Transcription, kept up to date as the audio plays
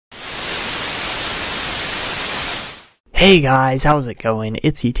Hey guys, how's it going?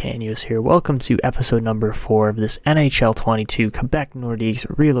 It's Etanios here. Welcome to episode number 4 of this NHL 22 Quebec Nordiques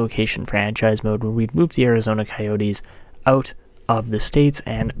relocation franchise mode where we've moved the Arizona Coyotes out of the States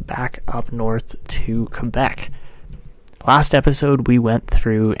and back up north to Quebec. Last episode we went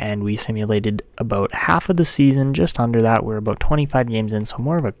through and we simulated about half of the season, just under that. We're about 25 games in, so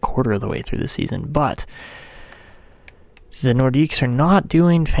more of a quarter of the way through the season, but the Nordiques are not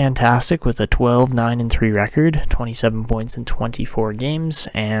doing fantastic with a 12-9-3 record, 27 points in 24 games,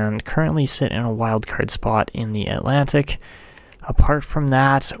 and currently sit in a wild card spot in the Atlantic. Apart from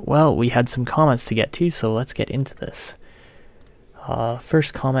that, well, we had some comments to get to, so let's get into this.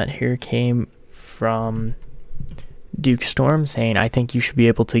 First comment here came from Duke Storm saying, I think you should be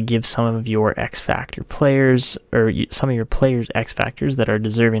able to give some of your X-Factor players, or some of your players X-Factors that are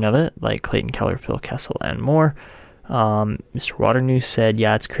deserving of it, like Clayton Keller, Phil Kessel, and more. Mr. Waternews said,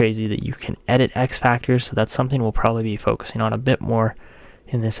 yeah, it's crazy that you can edit X Factors, so that's something we'll probably be focusing on a bit more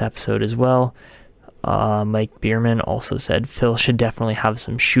in this episode as well. Mike Bierman also said, Phil should definitely have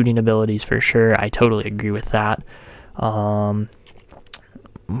some shooting abilities for sure. I totally agree with that. Marc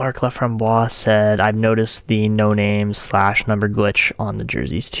Leframbois said, I've noticed the no-name / number glitch on the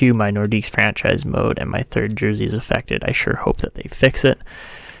jerseys too. My Nordiques franchise mode and my third jersey is affected. I sure hope that they fix it.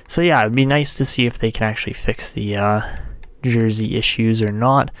 So yeah, it'd be nice to see if they can actually fix the jersey issues or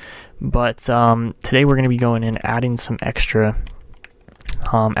not. But today we're going to be going in adding some extra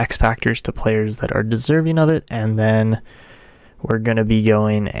X Factors to players that are deserving of it. And then we're going to be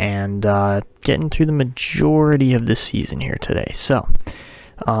going and getting through the majority of the season here today. So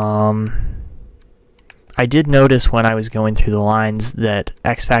I did notice when I was going through the lines that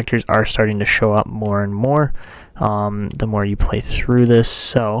X Factors are starting to show up more and more. The more you play through this,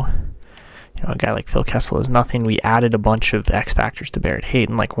 so you know, a guy like Phil Kessel is nothing. We added a bunch of X Factors to Barrett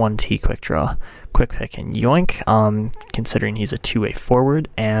Hayton, like 1T, quick draw, quick pick, and yoink, considering he's a two-way forward,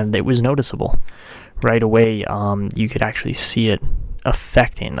 and it was noticeable right away. You could actually see it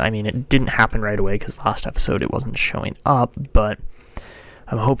affecting. I mean, it didn't happen right away because last episode it wasn't showing up, but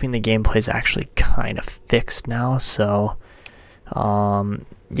I'm hoping the gameplay is actually kind of fixed now. So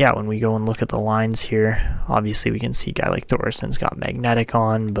yeah, when we go and look at the lines here, obviously we can see a guy like Thorison's got magnetic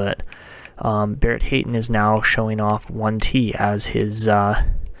on, but Barrett Hayton is now showing off 1T as his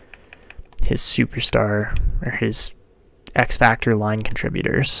superstar, or his X Factor line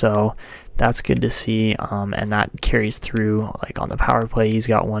contributor. So that's good to see, and that carries through. Like on the power play, he's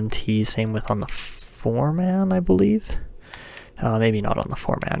got 1T. Same with on the 4-man, I believe. Maybe not on the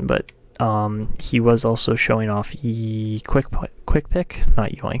 4-man, but he was also showing off quick pick,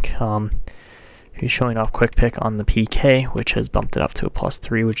 not yoink. He's showing off quick pick on the PK, which has bumped it up to a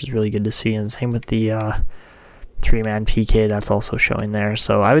 +3, which is really good to see. And same with the 3-man PK, that's also showing there.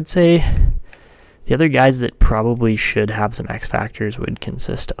 So I would say the other guys that probably should have some X Factors would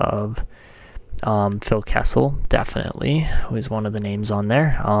consist of Phil Kessel, definitely, who is one of the names on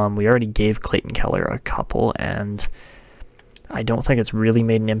there. We already gave Clayton Keller a couple, and I don't think it's really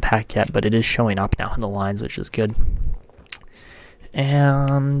made an impact yet, but it is showing up now in the lines, which is good.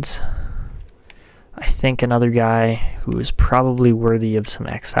 And I think another guy who is probably worthy of some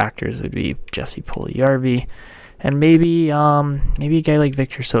X Factors would be Jesse Puljujarvi, and maybe a guy like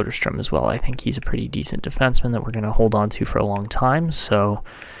Victor Soderstrom as well. I think he's a pretty decent defenseman that we're going to hold on to for a long time. So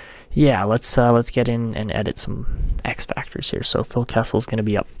yeah, let's get in and edit some X Factors here. So Phil Kessel's going to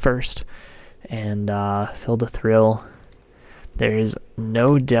be up first, and Phil the Thrill. There's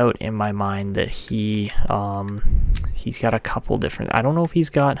no doubt in my mind that he's got a couple different. I don't know if he's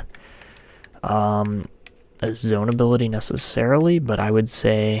got a zone ability necessarily, but I would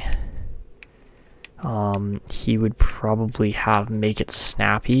say he would probably make it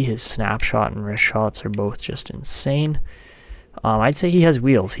snappy. His snapshot and wrist shots are both just insane. I'd say he has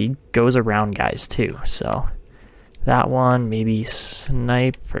wheels. He goes around guys too. So that one, maybe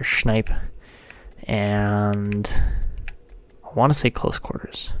snipe, and I want to say close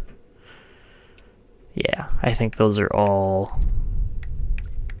quarters. Yeah, I think those are all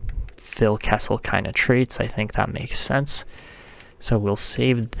Phil Kessel kind of traits. I think that makes sense. So we'll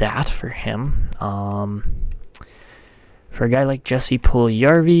save that for him. For a guy like Jesse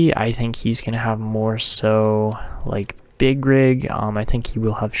Puljujarvi, I think he's going to have more so like big rig. I think he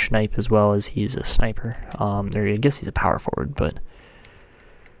will have snipe as well, as he's a sniper. Or I guess he's a power forward, but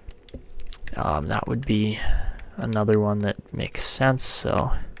that would be another one that makes sense,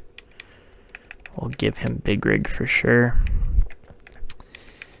 so we'll give him big rig for sure.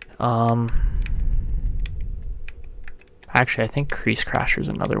 Actually, I think Crease Crasher is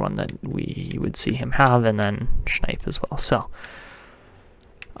another one that we would see him have, and then Snipe as well. So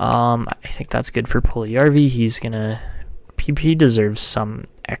I think that's good for Puljujarvi. He's gonna PP deserves some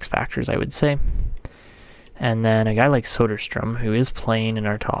X factors, I would say. And then a guy like Soderstrom, who is playing in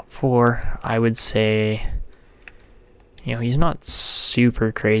our top 4, I would say, you know, he's not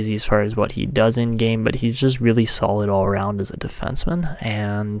super crazy as far as what he does in game, but he's just really solid all around as a defenseman.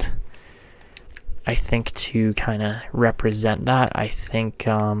 And I think to kind of represent that, I think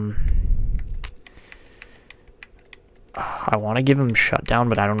I want to give him shutdown,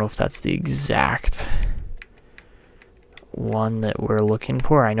 but I don't know if that's the exact one that we're looking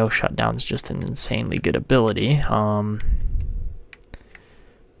for. I know shutdown's just an insanely good ability. I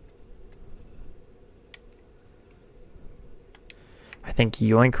think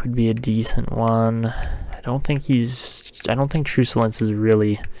Yoink would be a decent one. I don't think Trucelence is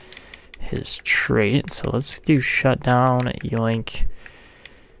really his trait, so let's do shutdown, Yoink,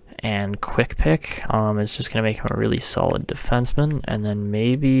 and quick pick. It's just gonna make him a really solid defenseman, and then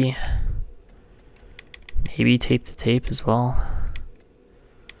maybe tape to tape as well.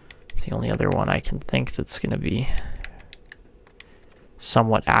 It's the only other one I can think that's going to be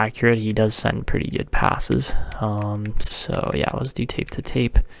somewhat accurate. He does send pretty good passes. So yeah, let's do tape to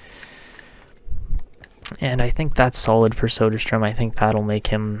tape. And I think that's solid for Soderstrom. I think that'll make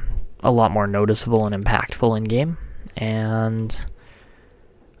him a lot more noticeable and impactful in game. And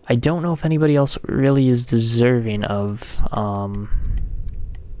I don't know if anybody else really is deserving of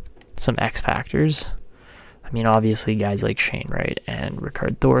some X factors. I mean, obviously, guys like Shane Wright and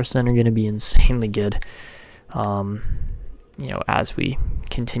Rickard Thorson are going to be insanely good, you know, as we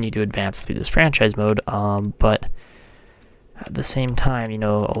continue to advance through this franchise mode. But at the same time, you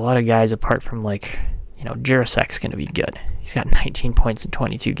know, a lot of guys apart from, like, you know, Jarasek's going to be good. He's got 19 points in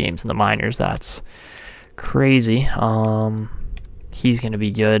 22 games in the minors. That's crazy. He's going to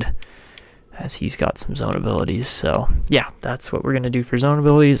be good, as he's got some zone abilities. So, yeah, that's what we're going to do for zone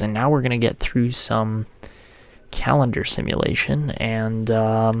abilities. And now we're going to get through some calendar simulation, and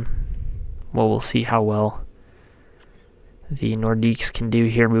well, we'll see how well the Nordiques can do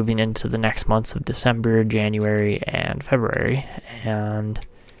here moving into the next months of December, January, and February. And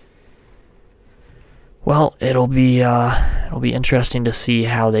well, it'll be interesting to see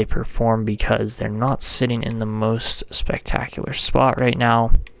how they perform, because they're not sitting in the most spectacular spot right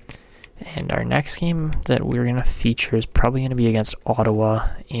now. And our next game that we're going to feature is probably going to be against Ottawa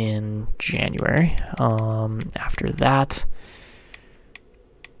in January. After that,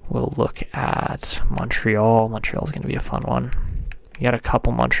 we'll look at Montreal. Montreal is going to be a fun one. We got a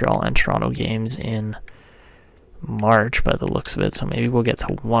couple Montreal and Toronto games in March by the looks of it, so maybe we'll get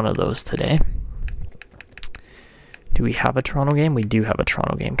to one of those today. Do we have a Toronto game? We do have a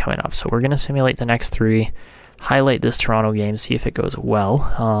Toronto game coming up, so we're going to simulate the next 3, highlight this Toronto game, see if it goes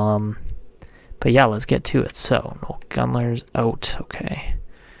well. But yeah, let's get to it. So, Noel Gunler's out. Okay.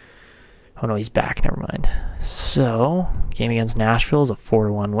 Oh no, he's back. Never mind. So, game against Nashville is a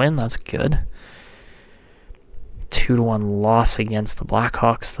 4-1 win. That's good. 2-1 loss against the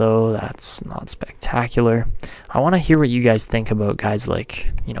Blackhawks, though. That's not spectacular. I want to hear what you guys think about guys like,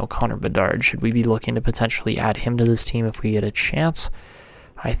 you know, Connor Bedard. Should we be looking to potentially add him to this team if we get a chance?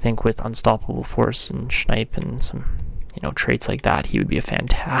 I think with unstoppable force and Schneip and some, you know, traits like that, he would be a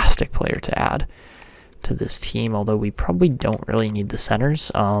fantastic player to add to this team, although we probably don't really need the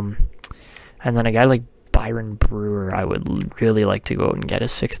centers. And then a guy like Byron Brewer, I would really like to go out and get a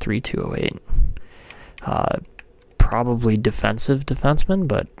 6'3", 208. Probably defensive defenseman,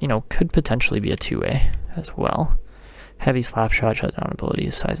 but, you know, could potentially be a 2A as well. Heavy slap shot, shutdown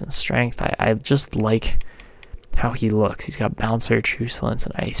ability, size and strength. I just like how he looks. He's got bouncer, truculence,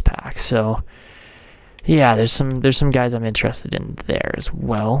 and ice pack. So yeah, there's some guys I'm interested in there as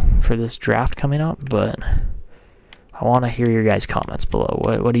well for this draft coming up, but I want to hear your guys' comments below.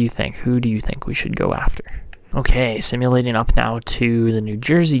 What do you think? Who do you think we should go after? Okay, simulating up now to the New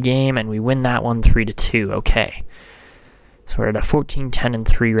Jersey game, and we win that one 3-2. Okay. So we're at a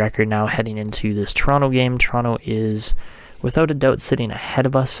 14-10-3 record now heading into this Toronto game. Toronto is without a doubt sitting ahead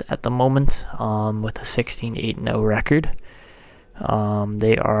of us at the moment with a 16-8-0 record.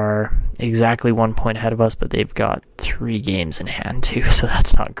 They are exactly 1 point ahead of us, but they've got 3 games in hand too, so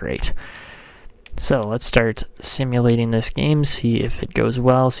that's not great. So let's start simulating this game, see if it goes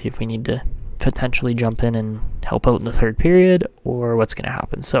well, see if we need to potentially jump in and help out in the third period, or what's going to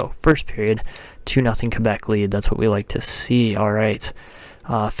happen. So first period, 2-0 Quebec lead. That's what we like to see. All right.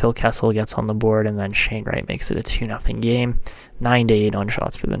 Phil Kessel gets on the board, and then Shane Wright makes it a 2-0 game. 9-8 on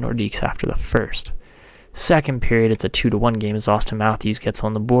shots for the Nordiques after the first. Second period, it's a 2-1 game as Austin Matthews gets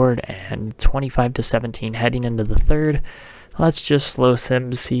on the board, and 25-17 heading into the third. Let's just slow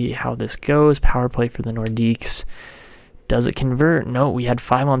sim, see how this goes. Power play for the Nordiques Does it convert? No, we had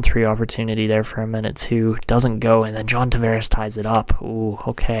 5-on-3 opportunity there for a minute too. Doesn't go, and then John Tavares ties it up. Ooh,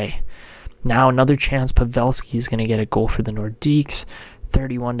 okay. Now another chance. Pavelski is going to get a goal for the Nordiques.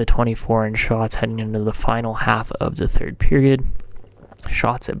 31-24 in shots heading into the final half of the third period.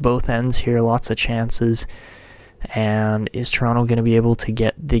 Shots at both ends here, lots of chances. And is Toronto going to be able to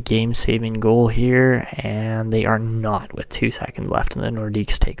get the game-saving goal here? And they are not, with 2 seconds left, and the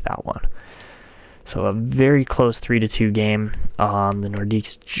Nordiques take that one. So a very close 3-2 game. The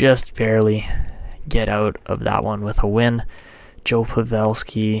Nordiques just barely get out of that one with a win. Joe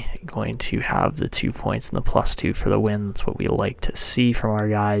Pavelski going to have the 2 points and the +2 for the win. That's what we like to see from our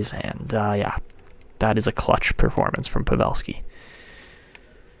guys. And yeah, that is a clutch performance from Pavelski.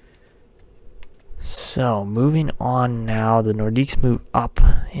 So moving on now, the Nordiques move up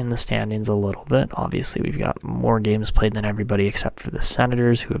in the standings a little bit. Obviously, we've got more games played than everybody except for the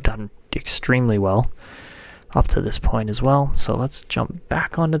Senators, who have done extremely well up to this point as well. So let's jump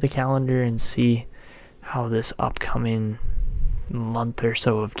back onto the calendar and see how this upcoming month or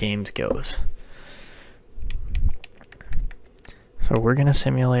so of games goes. So we're going to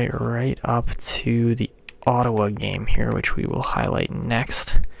simulate right up to the Ottawa game here, which we will highlight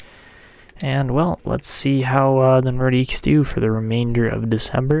next. And, well, let's see how the Nordiques do for the remainder of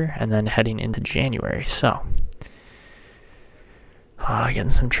December and then heading into January. So, getting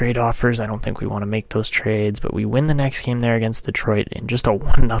some trade offers. I don't think we want to make those trades, but we win the next game there against Detroit in just a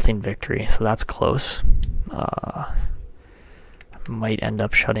 1-0 victory, so that's close. Might end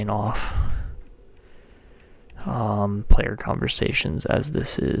up shutting off player conversations as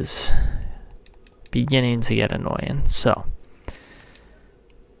this is beginning to get annoying. So,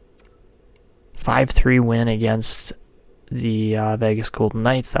 5-3 win against the Vegas Golden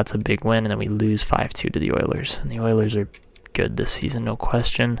Knights. That's a big win, and then we lose 5-2 to the Oilers. And the Oilers are good this season, no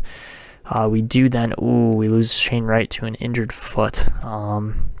question. We do then, we lose Shane Wright to an injured foot.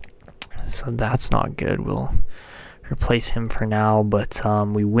 So that's not good. We'll replace him for now, but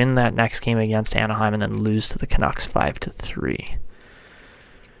we win that next game against Anaheim and then lose to the Canucks 5-3.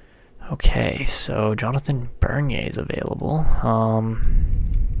 Okay, so Jonathan Bernier is available.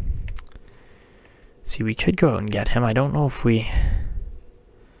 See, we could go out and get him. I don't know if we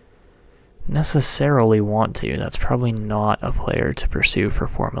necessarily want to. That's probably not a player to pursue for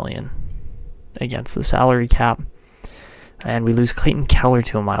 $4 million against the salary cap. And we lose Clayton Keller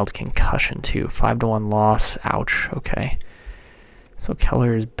to a mild concussion too. 5-1 loss. Ouch. Okay. So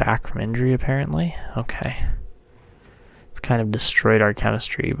Keller is back from injury apparently. Okay. It's kind of destroyed our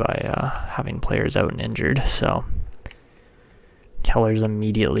chemistry by having players out and injured. So Keller's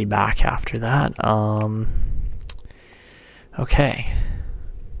immediately back after that. Okay.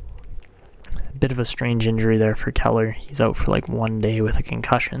 A bit of a strange injury there for Keller. He's out for like 1 day with a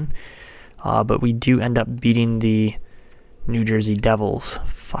concussion. But we do end up beating the New Jersey Devils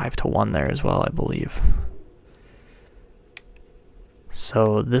 5-1 there as well, I believe.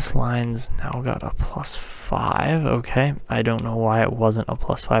 So this line's now got a +5. Okay. I don't know why it wasn't a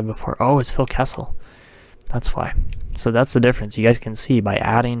 +5 before. Oh, it's Phil Kessel. That's why. So that's the difference. You guys can see by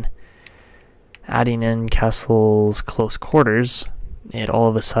adding in Kessel's close quarters, it all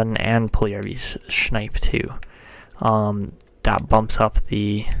of a sudden, and Puljujärvi's Schneip too, that bumps up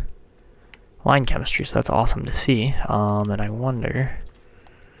the line chemistry. So that's awesome to see. And I wonder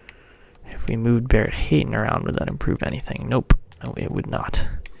if we moved Barrett Hayton around, would that improve anything? Nope. No, it would not.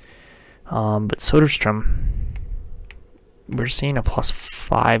 But Soderstrom, we're seeing a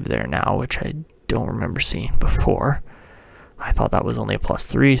 +5 there now, which I don't remember seeing before. I thought that was only a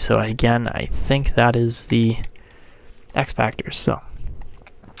 +3, so again, I think that is the X factor. So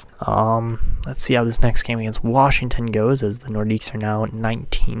let's see how this next game against Washington goes, as the Nordiques are now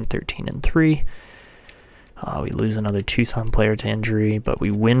 19-13-3. We lose another Tucson player to injury, but we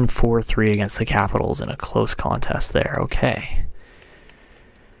win 4-3 against the Capitals in a close contest there. Okay.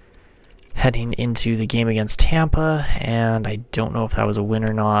 Heading into the game against Tampa, and I don't know if that was a win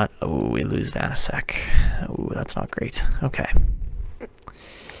or not. Oh, we lose Vanasek. Oh, that's not great. Okay.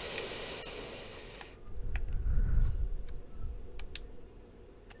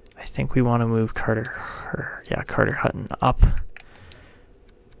 I think we want to move Carter Hutton up.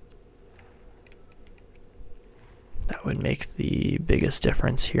 That would make the biggest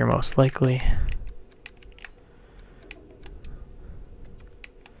difference here, most likely.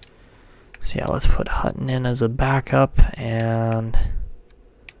 So yeah, let's put Hutton in as a backup, and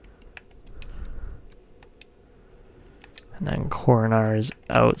then Coronar's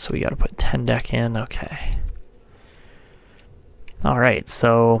out, so we got to put Tendek in. Okay. All right,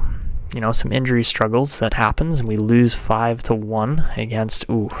 so some injury struggles that happens, and we lose 5-1 against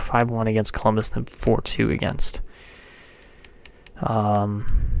 5-1 against Columbus, then 4-2 against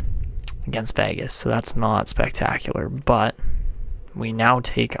against Vegas, so that's not spectacular. But we now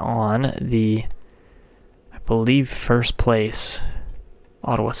take on the, I believe, first place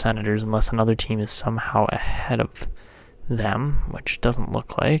Ottawa Senators, unless another team is somehow ahead of them, which doesn't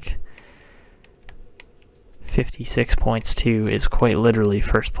look like. 56 points too is quite literally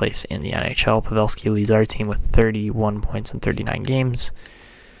first place in the NHL. Pavelski leads our team with 31 points in 39 games.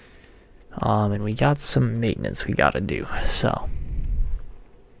 And we got some maintenance we got to do. So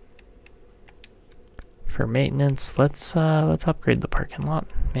for maintenance, let's upgrade the parking lot.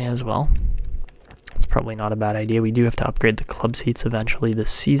 May as well. It's probably not a bad idea. We do have to upgrade the club seats eventually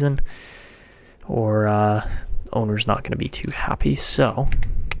this season, or owner's not going to be too happy. So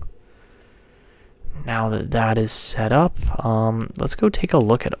now that that is set up, let's go take a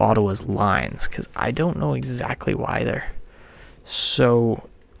look at Ottawa's lines, because I don't know exactly why they're so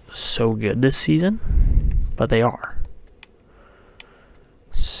good this season, but they are.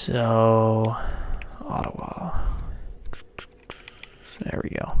 So Ottawa, there we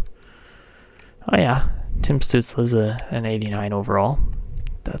go. Oh yeah, Tim Stützle's an 89 overall.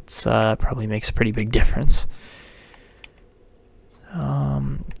 That's probably makes a pretty big difference.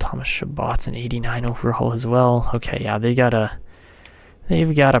 Thomas Chabot's an 89 overall as well. Okay, yeah, they've got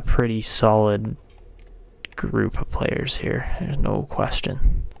a pretty solid group of players here. There's no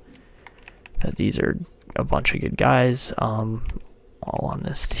question that these are a bunch of good guys, all on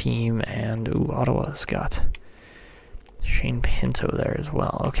this team. And ooh, Ottawa's got Shane Pinto there as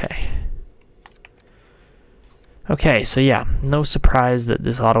well. Okay, so yeah, no surprise that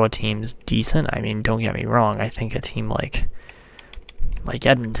this Ottawa team is decent. I mean, don't get me wrong. I think a team like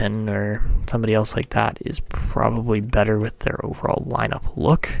Edmonton or somebody else like that is probably better with their overall lineup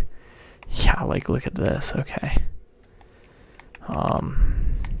look. Yeah, like look at this. Okay.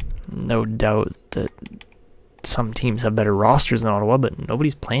 No doubt that some teams have better rosters than Ottawa, but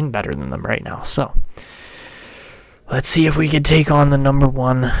nobody's playing better than them right now. So let's see if we could take on the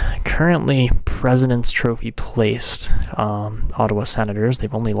 #1 currently President's Trophy placed Ottawa Senators.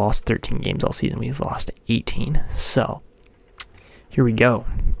 They've only lost 13 games all season. We've lost 18. So here we go.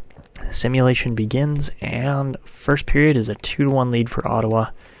 Simulation begins, and first period is a 2-1 lead for Ottawa.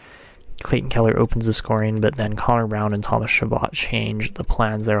 Clayton Keller opens the scoring, but then Connor Brown and Thomas Chabot change the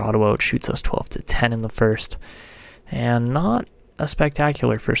plans there. Ottawa outshoots us 12-10 in the first, and not a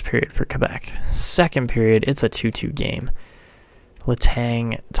spectacular first period for Quebec. Second period, it's a 2-2 game.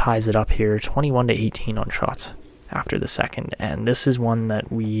 Letang ties it up here, 21-18 on shots after the second, and this is one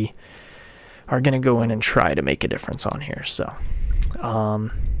that we are going to go in and try to make a difference on here. So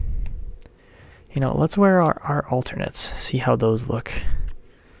you know, let's wear our alternates, see how those look.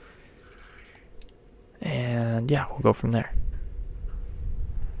 And yeah, we'll go from there.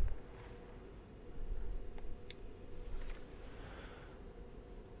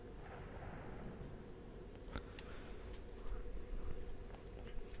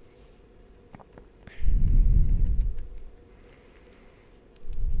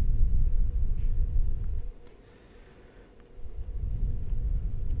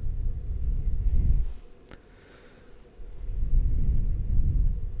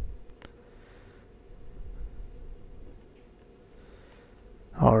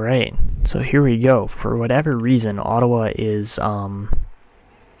 All right, so here we go. For whatever reason, Ottawa is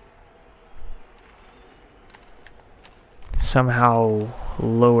somehow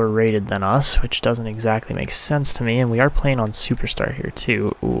lower rated than us, which doesn't exactly make sense to me. And we are playing on Superstar here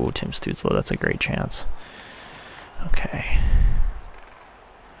too. Ooh, Tim Stützle, that's a great chance. Okay.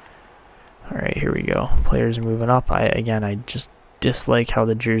 All right, here we go. Players are moving up. I just dislike how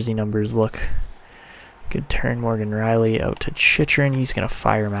the jersey numbers look. Good turn, Morgan Riley out to Chychrun. He's going to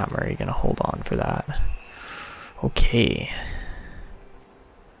fire Matt Murray. Going to hold on for that. Okay.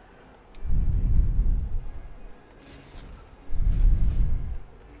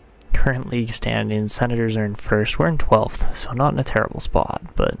 Current league standings, Senators are in first. We're in 12th, so not in a terrible spot,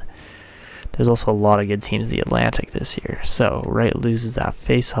 but there's also a lot of good teams in the Atlantic this year. So Wright loses that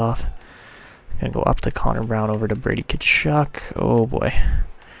face-off. Going to go up to Connor Brown, over to Brady Tkachuk. Oh boy.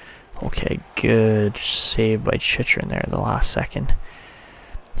 Okay, good save by Chychrun there in the last second.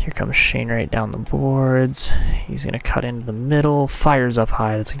 Here comes Shane Wright down the boards. He's going to cut into the middle, fires up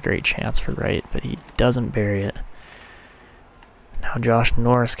high. That's a great chance for Wright, but he doesn't bury it. Now Josh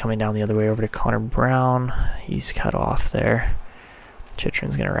Norris coming down the other way over to Connor Brown. He's cut off there.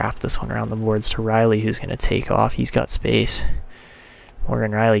 Chychrun's going to wrap this one around the boards to Riley, who's going to take off. He's got space.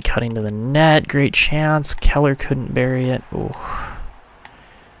 Morgan Riley cutting to the net. Great chance. Keller couldn't bury it. Ooh.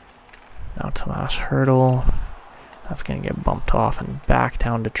 Now Tomas Hertl. That's going to get bumped off and back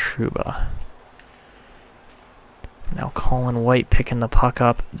down to Trouba. Now Colin White picking the puck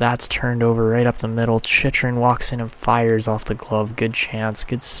up. That's turned over right up the middle. Chychrun walks in and fires off the glove. Good chance.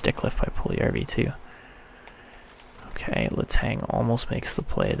 Good stick lift by Puljujärvi too. Okay, Letang almost makes the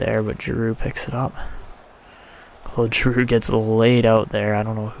play there, but Giroux picks it up. Claude Giroux gets laid out there. I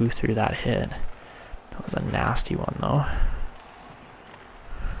don't know who threw that hit. That was a nasty one though.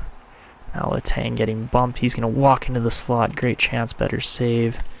 Now Letang getting bumped. He's going to walk into the slot. Great chance, better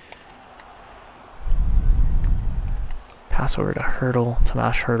save. Pass over to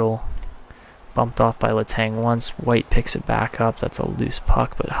Tomas Hertl. Bumped off by Letang once. White picks it back up. That's a loose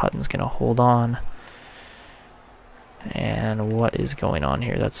puck, but Hutton's going to hold on. And what is going on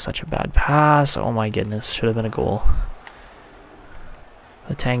here? That's such a bad pass. Oh my goodness, should have been a goal.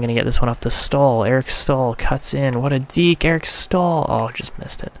 Letang going to get this one up to Stahl. Eric Stahl cuts in. What a deke. Eric Stahl. Oh, just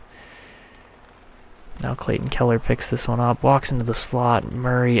missed it. Now Clayton Keller picks this one up, walks into the slot.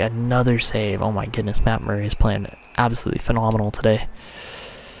 Murray, another save. Oh my goodness, Matt Murray is playing absolutely phenomenal today.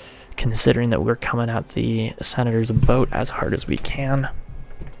 Considering that we're coming at the Senators about as hard as we can,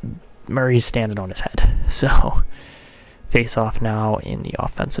 Murray's standing on his head. So, face off now in the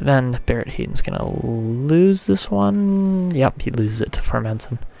offensive end. Barrett Hayton's going to lose this one. Yep, he loses it to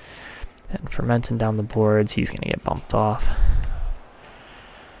Formenton. And Formenton down the boards, he's going to get bumped off.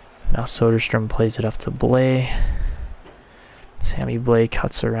 Now Soderstrom plays it up to Blais. Sammy Blais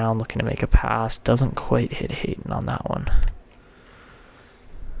cuts around looking to make a pass. Doesn't quite hit Hayton on that one.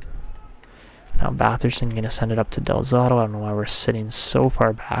 Now Batherson going to send it up to Delzato. I don't know why we're sitting so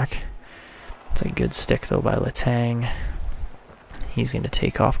far back. It's a good stick though by Letang. He's going to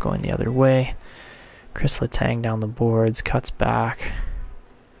take off going the other way. Chris Letang down the boards, cuts back.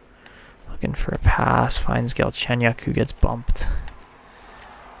 Looking for a pass. Finds Galchenyuk who gets bumped.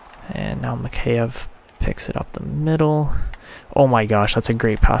 And now Mikheyev picks it up the middle. Oh my gosh, that's a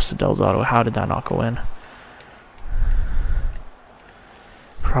great pass to Delzato. How did that not go in?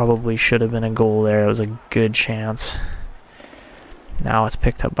 Probably should have been a goal there. It was a good chance. Now it's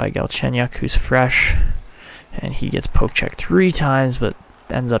picked up by Galchenyuk, who's fresh. And he gets poke checked 3 times, but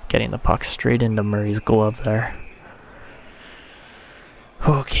ends up getting the puck straight into Murray's glove there.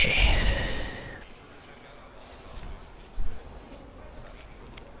 Okay.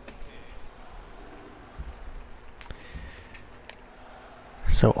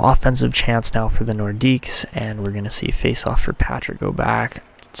 So offensive chance now for the Nordiques, and we're going to see face-off for Patrick go back.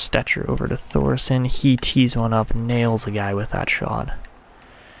 Stetcher over to Thorson. He tees one up, nails a guy with that shot.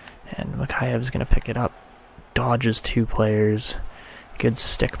 And Mikheyev's going to pick it up. Dodges 2 players. Good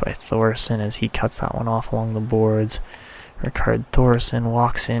stick by Thorson as he cuts that one off along the boards. Ricard Thorson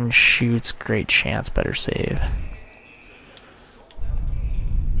walks in, shoots. Great chance, better save.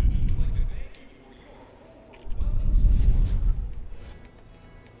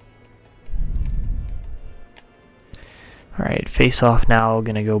 Alright, face off now,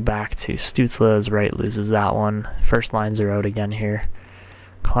 gonna go back to Stützle as Wright loses that one. First lines are out again here.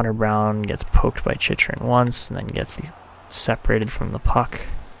 Connor Brown gets poked by Chychrun once and then gets separated from the puck.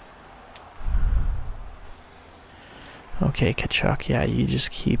 Okay, Tkachuk, yeah, you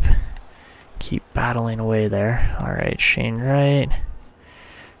just keep battling away there. Alright, Shane Wright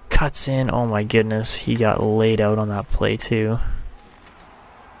cuts in. Oh my goodness, he got laid out on that play too.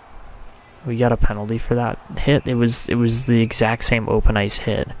 We got a penalty for that hit. It was the exact same open ice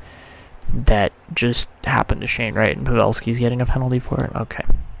hit that just happened to Shane Wright, and Pavelski's getting a penalty for it. Okay.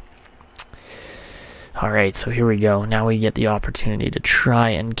 Alright, so here we go. Now we get the opportunity to try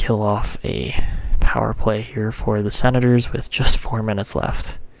and kill off a power play here for the Senators with just 4 minutes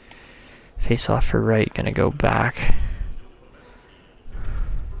left. Face off for Wright, gonna go back.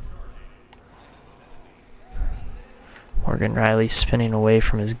 Morgan Riley spinning away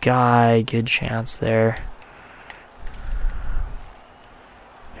from his guy. Good chance there.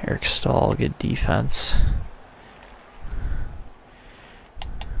 Eric Stahl, good defense.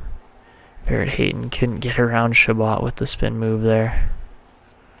 Barrett Hayton couldn't get around Chabot with the spin move there.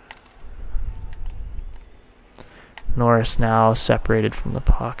 Norris now separated from the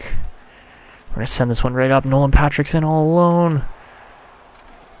puck. We're going to send this one right up. Nolan Patrick's in all alone.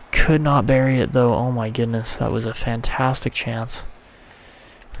 Could not bury it though. Oh my goodness, that was a fantastic chance.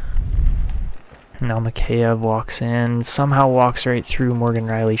 Now Mikheyev walks in, somehow walks right through. Morgan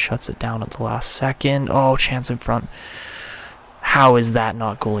Riley shuts it down at the last second. Oh, chance in front. How is that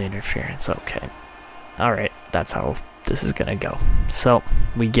not goalie interference? Okay. Alright, that's how this is going to go. So,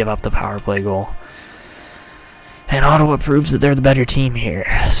 we give up the power play goal. And Ottawa proves that they're the better team here.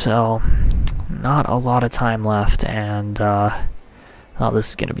 So, not a lot of time left, and oh, this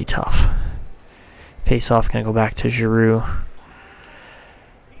is going to be tough. Face off, going to go back to Giroux.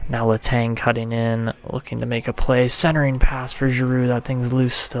 Now Letang cutting in, looking to make a play. Centering pass for Giroux. That thing's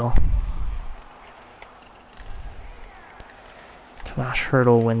loose still. Tomas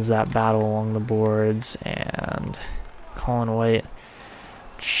Hertl wins that battle along the boards, and Colin White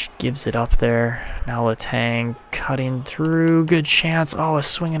gives it up there. Now Letang cutting through. Good chance. Oh, a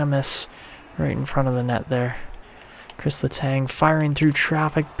swing and a miss right in front of the net there. Chris Letang firing through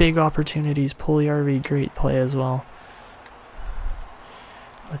traffic. Big opportunities. Puljärvi, great play as well.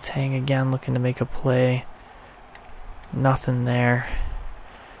 Letang again looking to make a play. Nothing there.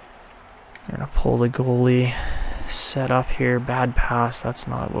 They're going to pull the goalie. Set up here. Bad pass. That's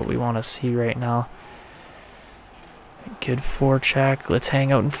not what we want to see right now. Good forecheck.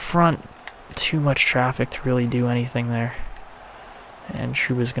 Letang out in front. Too much traffic to really do anything there. And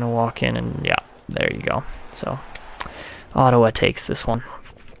Trouba's going to walk in, and yeah, there you go. So Ottawa takes this one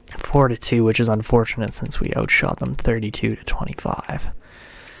 4-2, which is unfortunate since we outshot them 32-25.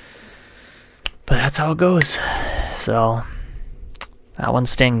 But that's how it goes. So that one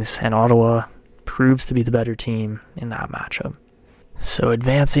stings, and Ottawa proves to be the better team in that matchup. So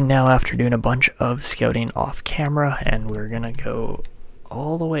advancing now after doing a bunch of scouting off camera, and we're going to go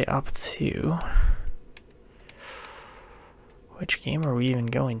all the way up to... Which game are we even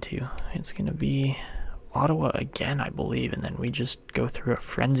going to? It's going to be Ottawa again, I believe, and then we just go through a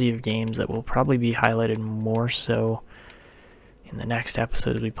frenzy of games that will probably be highlighted more so in the next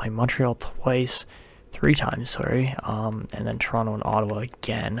episode. We play Montreal three times, and then Toronto and Ottawa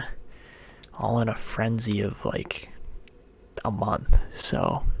again, all in a frenzy of like a month.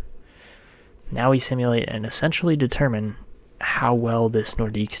 So now we simulate and essentially determine how well this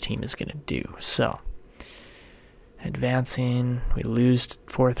Nordiques team is going to do. So advancing, we lose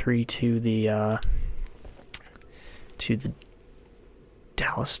 4-3 to the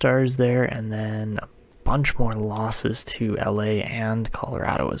Dallas Stars there, and then a bunch more losses to LA and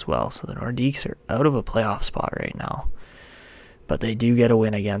Colorado as well. So the Nordiques are out of a playoff spot right now, but they do get a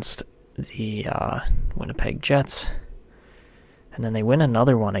win against the Winnipeg Jets, and then they win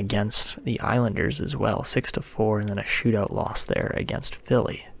another one against the Islanders as well, 6-4, and then a shootout loss there against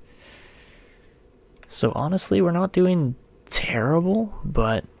Philly. So honestly, we're not doing terrible,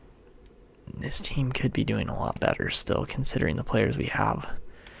 but this team could be doing a lot better still, considering the players we have.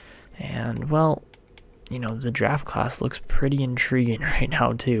 And, well, you know, the draft class looks pretty intriguing right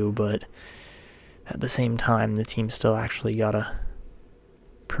now too, but at the same time, the team still actually gotta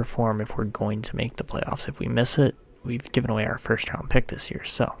perform if we're going to make the playoffs. If we miss it, we've given away our first round pick this year.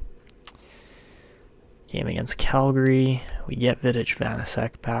 So game against Calgary, we get Vidic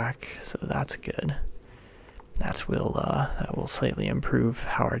Vanasek back, so that's good. That will slightly improve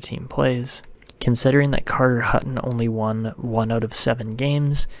how our team plays. Considering that Carter Hutton only won 1 out of 7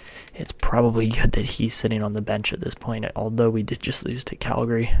 games, it's probably good that he's sitting on the bench at this point, although we did just lose to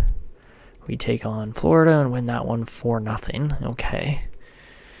Calgary. We take on Florida and win that one 4-0. Okay.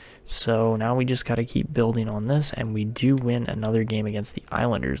 So now we just got to keep building on this, and we do win another game against the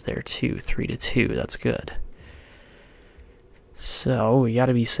Islanders there too, 3-2. That's good. So we got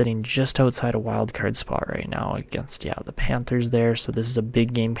to be sitting just outside a wild card spot right now against, yeah, the Panthers there. So this is a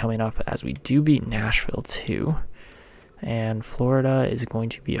big game coming up as we do beat Nashville too. And Florida is going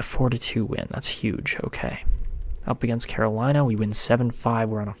to be a 4-2 win. That's huge. Okay. Up against Carolina, we win 7-5.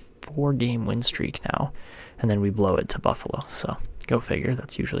 We're on a 4-game win streak now. And then we blow it to Buffalo. So go figure.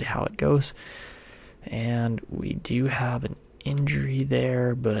 That's usually how it goes. And we do have an injury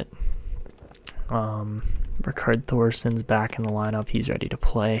there, but Ricard Thorson's back in the lineup. He's ready to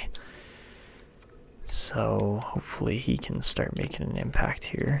play. So hopefully he can start making an impact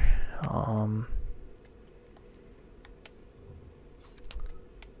here.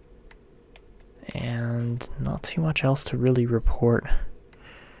 And not too much else to really report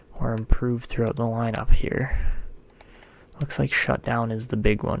or improve throughout the lineup here. Looks like shutdown is the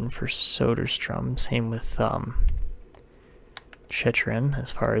big one for Soderstrom. Same with Chychrun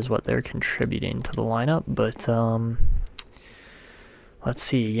as far as what they're contributing to the lineup. But let's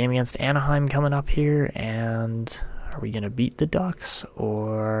see, game against Anaheim coming up here, and are we going to beat the Ducks?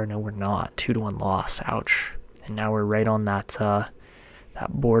 Or no, we're not. 2-1 loss. Ouch. And now we're right on that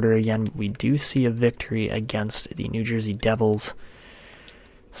that border again. We do see a victory against the New Jersey Devils.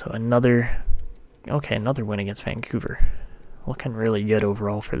 So another win against Vancouver. Looking really good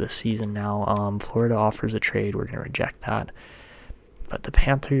overall for this season now. Florida offers a trade. We're going to reject that. But the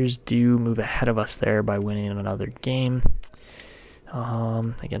Panthers do move ahead of us there by winning another game.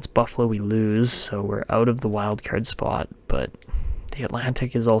 Against Buffalo, we lose, so we're out of the wild card spot. But the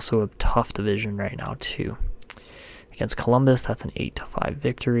Atlantic is also a tough division right now, too. Against Columbus, that's an 8-5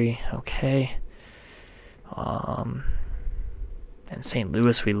 victory. Okay. And St.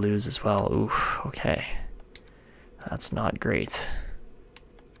 Louis we lose as well. Oof, okay. That's not great.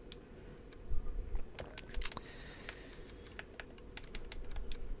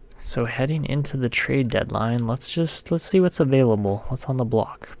 So heading into the trade deadline, let's see what's available, what's on the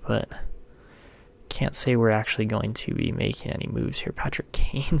block, but can't say we're actually going to be making any moves here. Patrick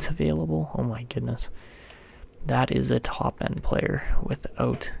Kane's available. Oh my goodness. That is a top end player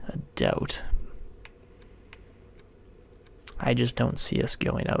without a doubt. I just don't see us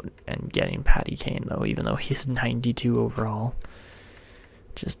going out and getting Patty Kane though, even though he's 92 overall.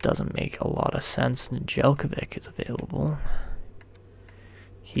 Just doesn't make a lot of sense. Nedeljkovic is available.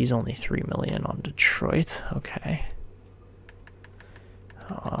 He's only $3 million on Detroit. Okay.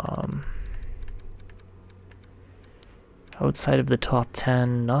 Outside of the top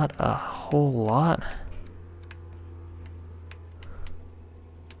 10, not a whole lot.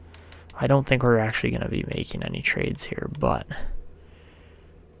 I don't think we're actually going to be making any trades here, but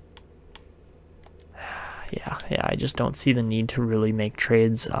yeah, I just don't see the need to really make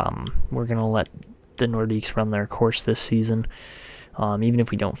trades. We're going to let the Nordiques run their course this season, even if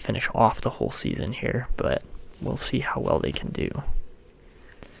we don't finish off the whole season here, but we'll see how well they can do.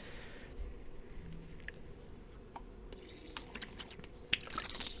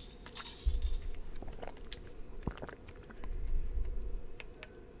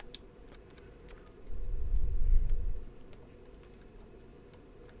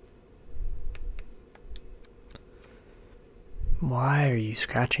 Why are you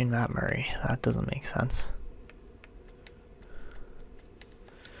scratching Matt Murray? That doesn't make sense.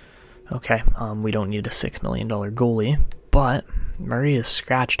 Okay, we don't need a $6 million goalie, but Murray is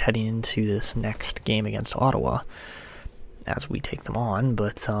scratched heading into this next game against Ottawa as we take them on,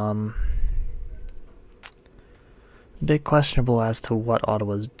 but a bit questionable as to what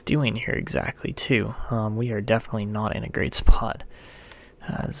Ottawa's doing here exactly, too. We are definitely not in a great spot,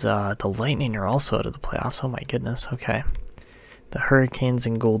 as the Lightning are also out of the playoffs. Oh my goodness, okay. The Hurricanes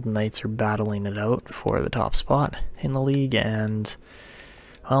and Golden Knights are battling it out for the top spot in the league, and,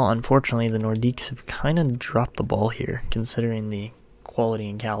 well, unfortunately, the Nordiques have kind of dropped the ball here, considering the quality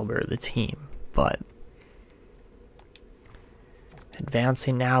and caliber of the team. But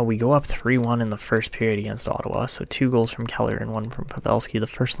advancing now, we go up 3-1 in the first period against Ottawa, so 2 goals from Keller and 1 from Pavelski. The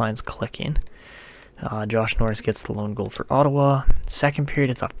first line's clicking. Josh Norris gets the lone goal for Ottawa. Second period,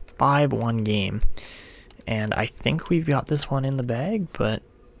 it's a 5-1 game. And I think we've got this one in the bag, but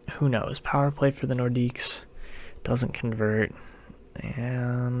who knows? Power play for the Nordiques doesn't convert.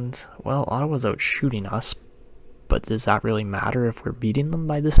 And, well, Ottawa's out shooting us, but does that really matter if we're beating them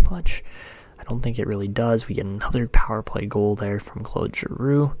by this much? I don't think it really does. We get another power play goal there from Claude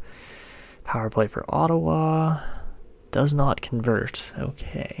Giroux. Power play for Ottawa does not convert.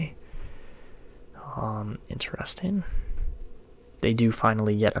 Okay. Interesting. They do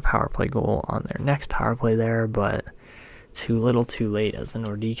finally get a power play goal on their next power play there, but too little too late as the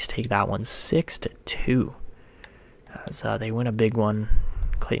Nordiques take that one 6-2. As they win a big one.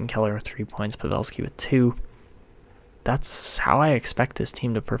 Clayton Keller with 3 points, Pavelski with 2. That's how I expect this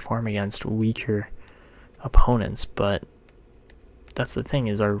team to perform against weaker opponents, but that's the thing,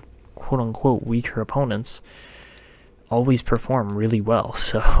 is our quote-unquote weaker opponents always perform really well,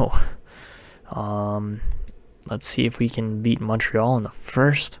 so let's see if we can beat Montreal in the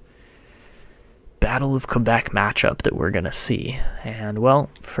first Battle of Quebec matchup that we're going to see. And, well,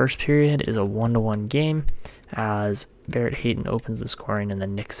 first period is a 1-1 game as Barrett Hayton opens the scoring and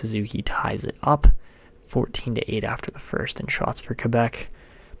then Nick Suzuki ties it up 14-8 after the first in shots for Quebec.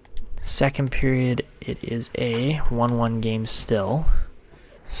 Second period, it is a 1-1 game still.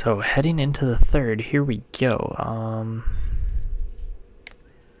 So heading into the third, here we go.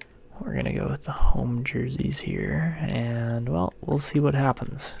 We're going to go with the home jerseys here, and, well, we'll see what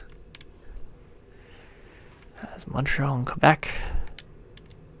happens. As Montreal and Quebec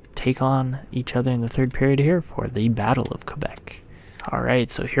take on each other in the third period here for the Battle of Quebec.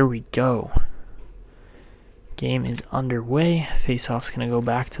 Alright, so here we go. Game is underway. Face-off's going to go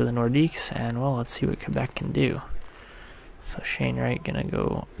back to the Nordiques, and, well, let's see what Quebec can do. So Shane Wright going to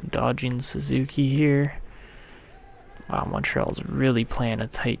go dodging Suzuki here. Wow, Montreal's really playing a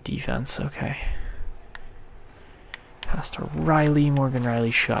tight defense. Okay. Pass to Riley. Morgan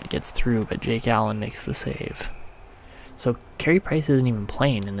Riley's shot gets through, but Jake Allen makes the save. So Carey Price isn't even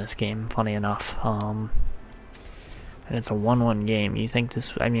playing in this game, funny enough. And it's a 1-1 game. You think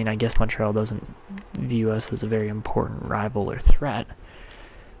this... I mean, I guess Montreal doesn't view us as a very important rival or threat.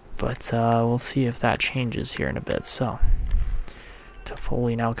 But we'll see if that changes here in a bit. So,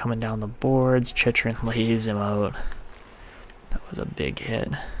 Toffoli now coming down the boards. Chychrun lays him out. That was a big hit.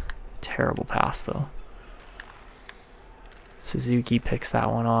 Terrible pass, though. Suzuki picks that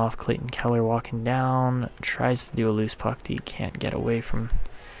one off. Clayton Keller walking down. Tries to do a loose puck. He can't get away from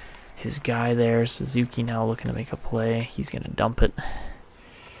his guy there. Suzuki now looking to make a play. He's going to dump it.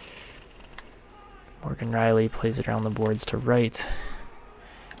 Morgan Rielly plays it around the boards to right.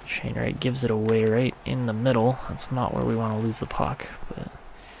 Shane Wright gives it away right in the middle. That's not where we want to lose the puck. But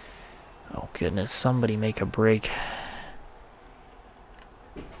oh goodness, somebody make a break.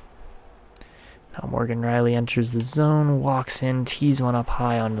 Now Morgan Rielly enters the zone, walks in, tees one up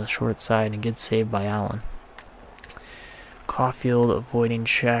high on the short side, and gets saved by Allen. Caulfield avoiding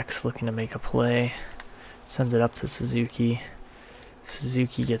checks, looking to make a play. Sends it up to Suzuki.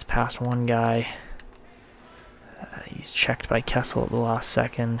 Suzuki gets past one guy. He's checked by Kessel at the last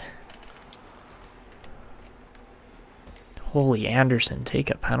second. Holy Anderson, take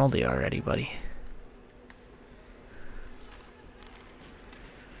a penalty already, buddy.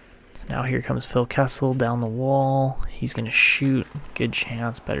 So now here comes Phil Kessel down the wall. He's going to shoot. Good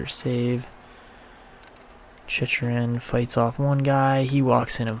chance, better save. Chychrun fights off one guy. He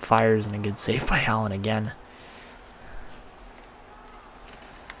walks in and fires, and a good save by Allen again.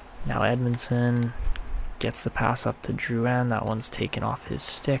 Now Edmondson gets the pass up to Drouin. That one's taken off his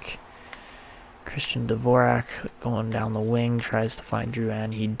stick. Christian Dvorak going down the wing, tries to find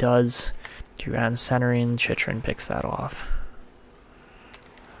Drouin. He does. Drouin centering. Chychrun picks that off.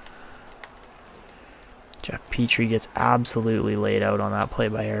 Jeff Petrie gets absolutely laid out on that play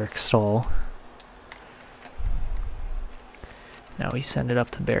by Eric Stahl. Now we send it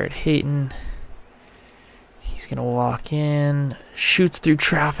up to Barrett Hayton. He's going to walk in, shoots through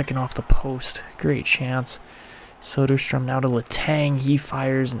traffic and off the post. Great chance. Soderstrom now to Letang. He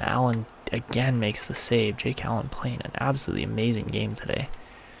fires, and Allen again makes the save. Jake Allen playing an absolutely amazing game today.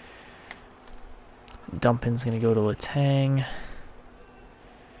 Dumpin's going to go to Letang.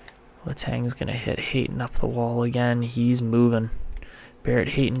 Letang's going to hit Hayton up the wall again. He's moving. Barrett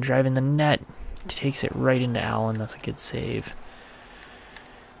Hayton driving the net. Takes it right into Allen. That's a good save.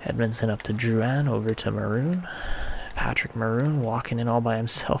 Edmondson up to Drouin, over to Maroon. Patrick Maroon walking in all by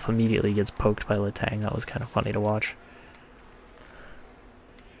himself, immediately gets poked by Letang. That was kind of funny to watch.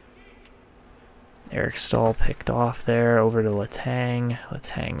 Eric Stahl picked off there, over to Letang.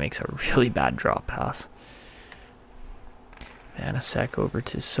 Letang makes a really bad drop pass. Vanasek over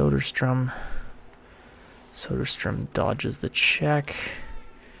to Soderstrom. Soderstrom dodges the check.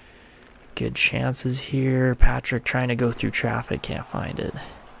 Good chances here. Patrick trying to go through traffic, can't find it.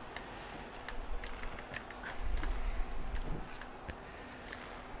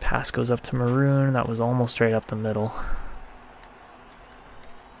 Pass goes up to Maroon. That was almost right up the middle.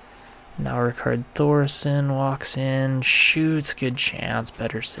 Now Ricard Thorson walks in, shoots, good chance,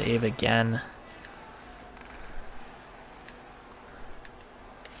 better save again.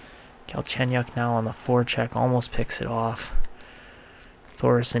 Galchenyuk now on the forecheck, almost picks it off.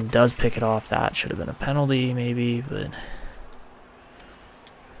 Thorson does pick it off. That should have been a penalty maybe, but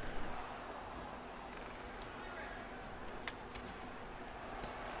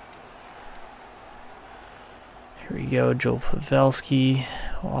here we go. Joel Pavelski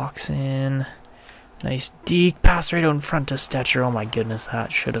walks in. Nice deke pass right out in front to Stetcher. Oh my goodness,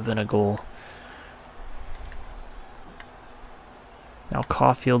 that should have been a goal. Now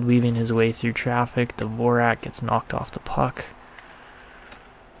Caulfield weaving his way through traffic. Dvorak gets knocked off the puck.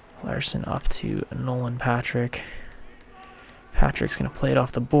 Larson up to Nolan Patrick. Patrick's going to play it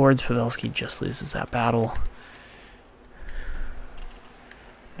off the boards. Pavelski just loses that battle.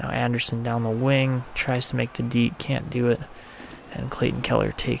 Now Anderson down the wing. Tries to make the deke. Can't do it. And Clayton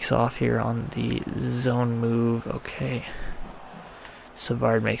Keller takes off here on the zone move. Okay.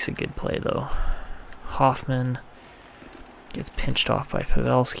 Savard makes a good play though. Hoffman gets pinched off by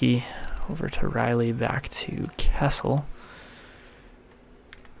Pavelski. Over to Rielly, back to Kessel.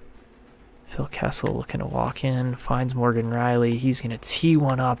 Phil Kessel looking to walk in, finds Morgan Rielly. He's going to tee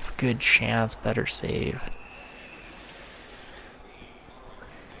one up. Good chance, better save.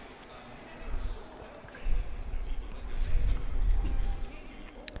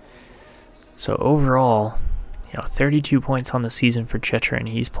 So overall, 32 points on the season for Chychrun.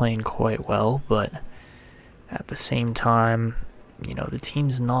 He's playing quite well, but at the same time, the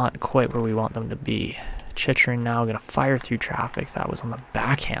team's not quite where we want them to be. Chychrun now going to fire through traffic. That was on the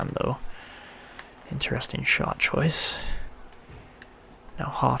backhand, though. Interesting shot choice. Now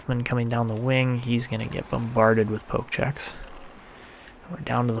Hoffman coming down the wing. He's going to get bombarded with poke checks. We're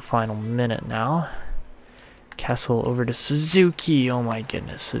down to the final minute now. Kessel over to Suzuki. Oh my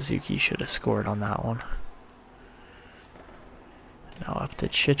goodness, Suzuki should have scored on that one. Now up to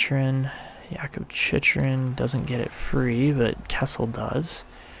Chychrun. Jakob Chychrun doesn't get it free, but Kessel does.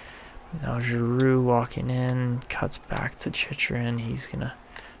 Now Giroux walking in, cuts back to Chychrun. He's going to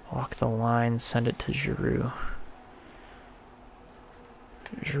walk the line, send it to Giroux.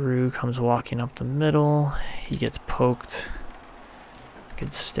 Giroux comes walking up the middle. He gets poked.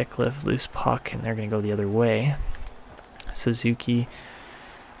 Good stick lift, loose puck, and they're going to go the other way. Suzuki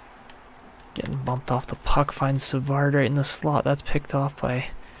getting bumped off the puck, finds Savard right in the slot. That's picked off by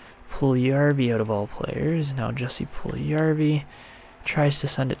Puljujarvi out of all players. Now Jesse Puljujarvi tries to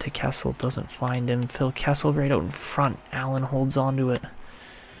send it to Kessel, doesn't find him. Phil Kessel right out in front. Allen holds onto it.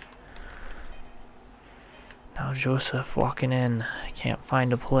 Now Joseph walking in, can't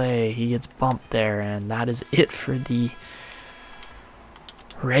find a play. He gets bumped there, and that is it for the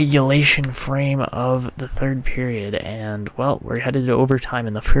regulation frame of the third period. And, well, we're headed to overtime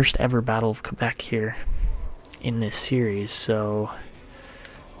in the first ever Battle of Quebec here in this series. So,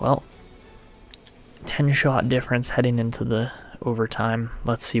 well, 10-shot difference heading into the overtime.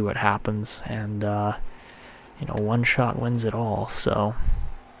 Let's see what happens. And, you know, one shot wins it all, so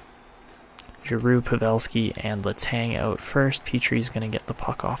Giroux, Pavelski, and Letang out first. Petry's going to get the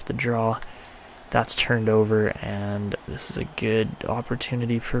puck off the draw. That's turned over, and this is a good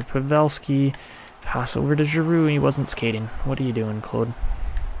opportunity for Pavelski. Pass over to Giroux, and he wasn't skating. What are you doing, Claude?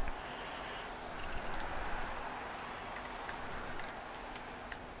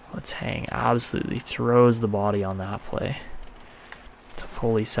 Letang absolutely throws the body on that play.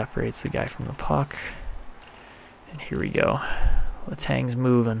 Foley separates the guy from the puck. And here we go. Letang's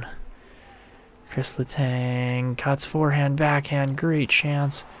moving. Chris Letang cuts forehand, backhand, great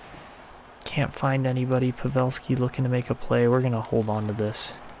chance. Can't find anybody. Pavelski looking to make a play. We're going to hold on to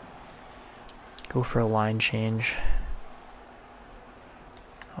this. Go for a line change.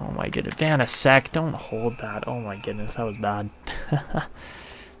 Oh my goodness. Vanasek, don't hold that. Oh my goodness, that was bad.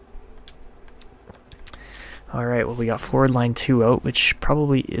 Alright, well we got forward line 2 out, which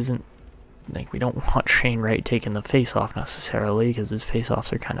probably isn't, like, we don't want Shane Wright taking the face-off necessarily, because his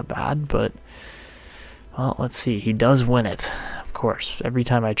face-offs are kind of bad, but, well, let's see. He does win it, of course. Every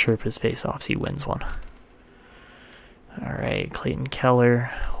time I chirp his face-offs, he wins one. Alright, Clayton Keller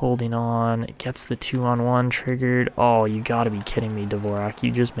holding on, gets the 2-on-1 triggered. Oh, you gotta be kidding me, Dvorak.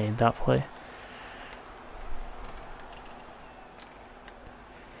 You just made that play.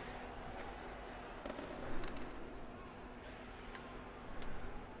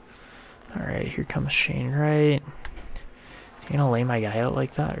 Alright, here comes Shane Wright. You're gonna lay my guy out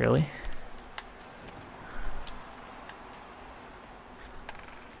like that, really?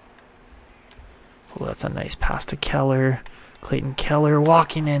 Oh, that's a nice pass to Keller. Clayton Keller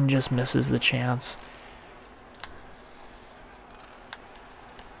walking in, just misses the chance.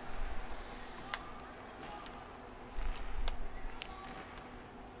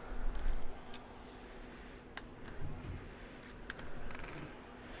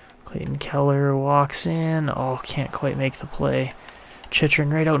 Clayton Keller walks in. Oh, can't quite make the play.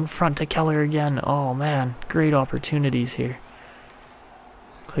 Chychrun right out in front to Keller again. Oh, man. Great opportunities here.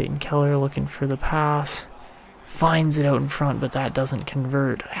 Clayton Keller looking for the pass. Finds it out in front, but that doesn't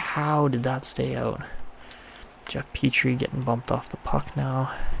convert. How did that stay out? Jeff Petry getting bumped off the puck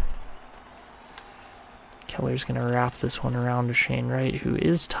now. Keller's going to wrap this one around to Shane Wright, who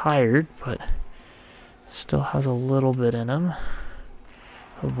is tired, but still has a little bit in him.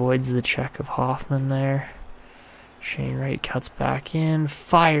 Avoids the check of Hoffman there. Shane Wright cuts back in,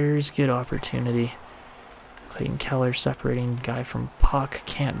 fires, good opportunity. Clayton Keller separating guy from puck,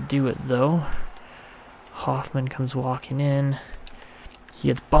 can't do it though. Hoffman comes walking in. He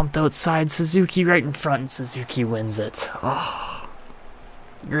gets bumped outside, Suzuki right in front, and Suzuki wins it. Oh,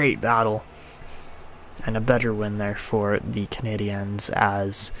 great battle. And a better win there for the Canadiens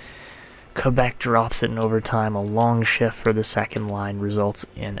as Quebec drops it in overtime. A long shift for the second line results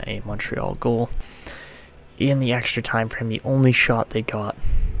in a Montreal goal. In the extra time frame, the only shot they got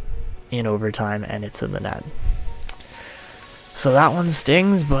in overtime, and it's in the net. So that one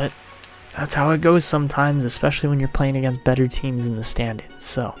stings, but that's how it goes sometimes, especially when you're playing against better teams in the standings.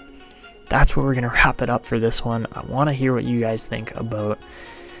 So that's where we're going to wrap it up for this one. I want to hear what you guys think about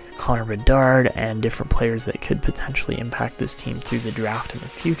Connor Bedard and different players that could potentially impact this team through the draft in the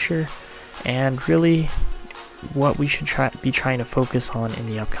future, and really what we should be trying to focus on in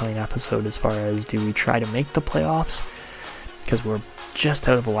the upcoming episode as far as, do we try to make the playoffs? Because we're just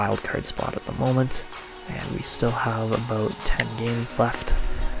out of a wild card spot at the moment, and we still have about 10 games left.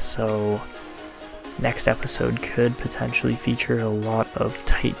 So next episode could potentially feature a lot of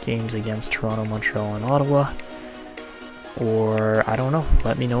tight games against Toronto, Montreal, and Ottawa. Or, I don't know,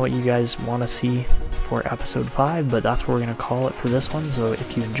 let me know what you guys want to see for episode 5, but that's what we're going to call it for this one. So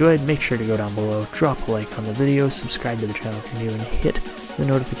if you enjoyed, make sure to go down below, drop a like on the video, subscribe to the channel if you're new, and hit the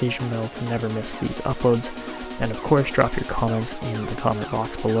notification bell to never miss these uploads. And of course, drop your comments in the comment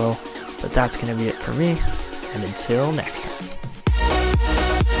box below. But that's going to be it for me, and until next time.